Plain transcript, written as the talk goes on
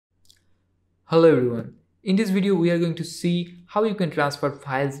Hello everyone. In this video we are going to see how you can transfer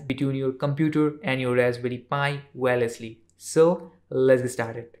files between your computer and your Raspberry Pi wirelessly. So let's get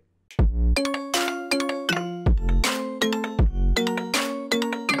started.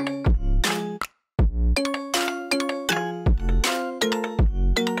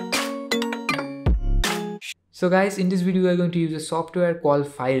 So guys, in this video we are going to use a software called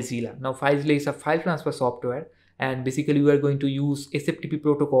FileZilla. Now FileZilla is a file transfer software, and basically we are going to use SFTP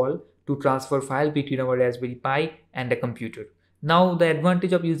protocol to transfer file between our Raspberry Pi and a computer. Now the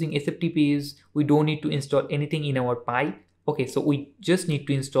advantage of using SFTP is we don't need to install anything in our Pi. Okay, so we just need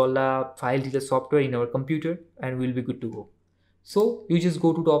to install the FileZilla software in our computer and we'll be good to go. So you just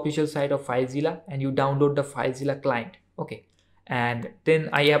go to the official site of FileZilla and you download the FileZilla client. Okay, and then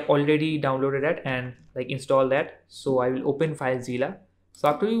I have already downloaded that and install that. So I will open FileZilla. So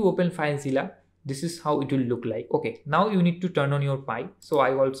after you open FileZilla, this is how it will look like. Okay, now you need to turn on your Pi. So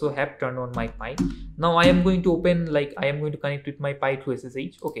I also have turned on my Pi. Now I am going to open, I am going to connect with my Pi through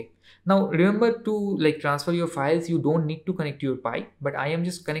SSH. Okay, now remember to transfer your files, you don't need to connect to your Pi, but I am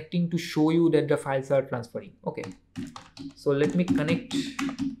just connecting to show you that the files are transferring. Okay, so let me connect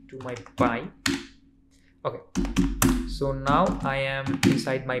to my Pi. Okay, so now I am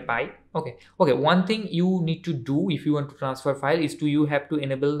inside my Pi. Okay, one thing you need to do if you want to transfer file is you have to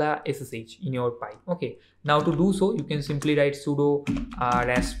enable the SSH in your Pi. Okay, now to do so you can simply write sudo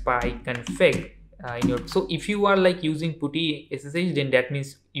raspi config in your. So if you are using putty SSH, then that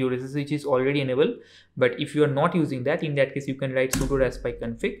means your SSH is already enabled. But if you are not using that, in that case you can write sudo raspi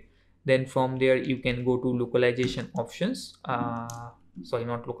config. Then from there you can go to localization options. Sorry,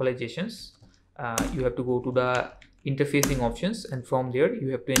 not localizations. You have to go to the interfacing options, and from there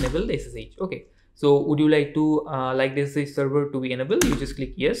you have to enable the SSH. Okay, so would you like to like the SSH server to be enabled? You just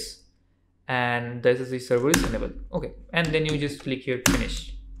click yes, and the SSH server is enabled. Okay, and then you just click here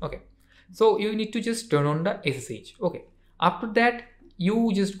finish. Okay, so you need to just turn on the SSH. Okay, after that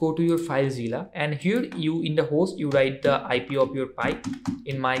you just go to your FileZilla, and here you in the host you write the IP of your Pi.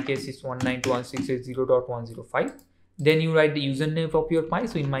 In my case it's 192.168.0.105. Then you write the username of your Pi.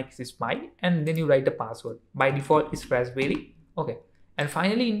 So in my case it's Pi, and then you write the password. By default it's Raspberry. Okay, and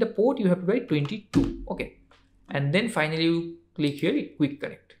finally in the port you have to write 22. Okay, and then finally you click here quick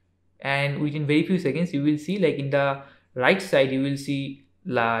connect, and within very few seconds you will see in the right side you will see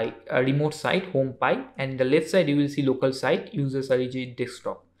a remote site home Pi, and the left side you will see local site user origin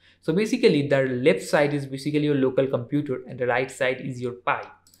desktop. So basically the left side is basically your local computer and the right side is your Pi.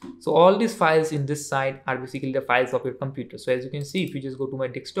 So all these files in this side are basically the files of your computer. So as you can see, if you just go to my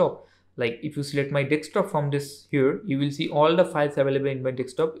desktop, if you select my desktop from this here, you will see all the files available in my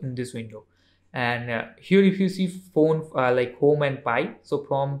desktop in this window. And here if you see phone home and Pi, so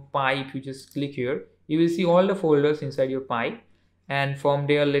from Pi if you just click here, you will see all the folders inside your Pi. And from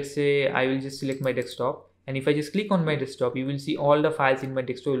there, let's say I will just select my desktop, and if I just click on my desktop, you will see all the files in my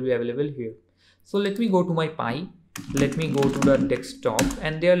desktop will be available here. So let me go to my Pi. Let me go to the desktop,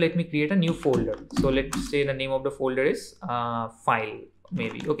 and there let me create a new folder. So let's say the name of the folder is file,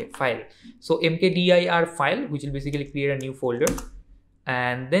 maybe. Okay, file. So mkdir file, which will basically create a new folder,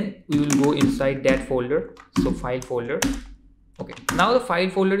 and then we will go inside that folder. So file folder. Okay, now the file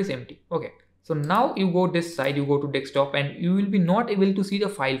folder is empty. Okay, so now you go this side, you go to desktop, and you will be not able to see the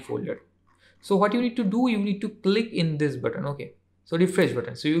file folder. So what you need to do, you need to click in this button. Okay, so refresh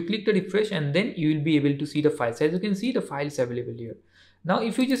button. So you click the refresh, and then you will be able to see the files. As you can see, the file is available here. Now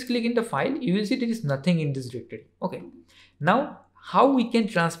if you just click in the file, you will see there is nothing in this directory. Okay, now how we can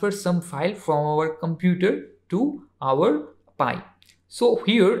transfer some file from our computer to our Pi? So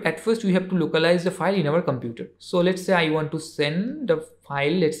here at first we have to localize the file in our computer. So let's say I want to send the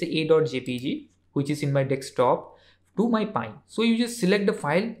file, let's say a.jpg, which is in my desktop, to my Pi. So you just select the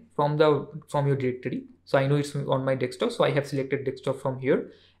file from your directory. So I know it's on my desktop, so I have selected desktop from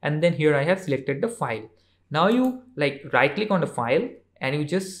here, and then here I have selected the file. Now you right click on the file and you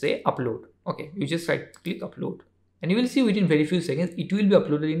just say upload. Okay, you just right click upload, and you will see within very few seconds it will be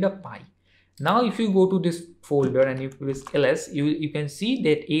uploaded in the Pi. Now if you go to this folder and you press ls, you can see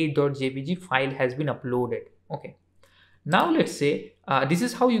that a.jpg file has been uploaded. Okay, now let's say this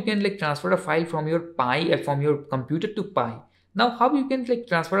is how you can transfer a file from your Pi from your computer to Pi. Now how you can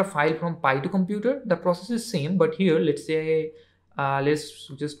transfer a file from Pi to computer? The process is same, but here let's say let's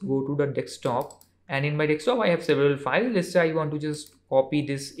just go to the desktop, and in my desktop I have several files. Let's say I want to just copy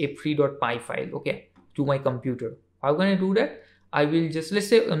this f3.py file, okay, to my computer. How can I do that? I will just, let's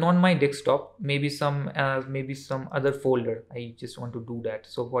say on my desktop, maybe some other folder, I just want to do that.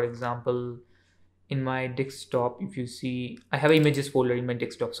 So for example, in my desktop, if you see, I have images folder in my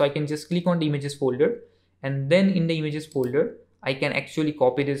desktop, so I can just click on the images folder, and then in the images folder I can actually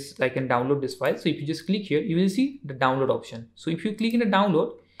copy this, I can download this file. So if you just click here, you will see the download option. So if you click in the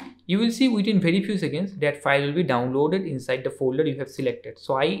download, you will see within very few seconds that file will be downloaded inside the folder you have selected.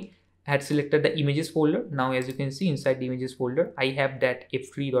 So I had selected the images folder. Now as you can see, inside the images folder, I have that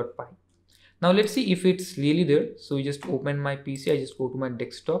f3.py. Now let's see if it's really there. So we just open my PC, I just go to my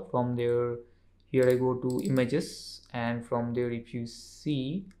desktop. From there, here I go to images, and from there, if you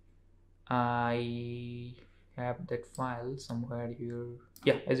see, I have that file somewhere here.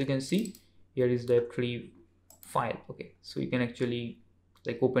 Yeah, as you can see, here is the f3 file. Okay, so you can actually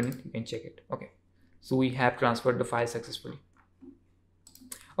like open it, you can check it. Okay, so we have transferred the file successfully.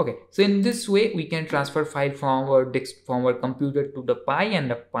 Okay, so in this way we can transfer file from our computer to the Pi, and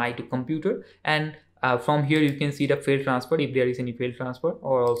the Pi to computer, and from here you can see the failed transfer if there is any failed transfer,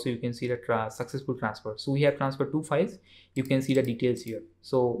 or also you can see the successful transfer. So we have transferred 2 files. You can see the details here,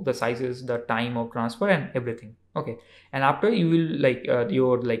 so the sizes, the time of transfer, and everything. Okay, and after you will like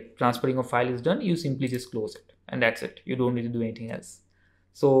your transferring of file is done, you simply just close it, and that's it. You don't need to do anything else.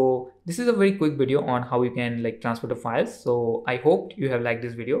 So this is a very quick video on how you can like transfer the files. So I hope you have liked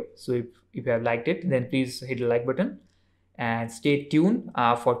this video. So if you have liked it, then please hit the like button and stay tuned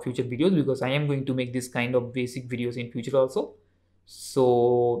for future videos, because I am going to make this kind of basic videos in future also.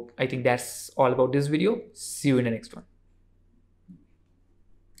 So I think that's all about this video. See you in the next one.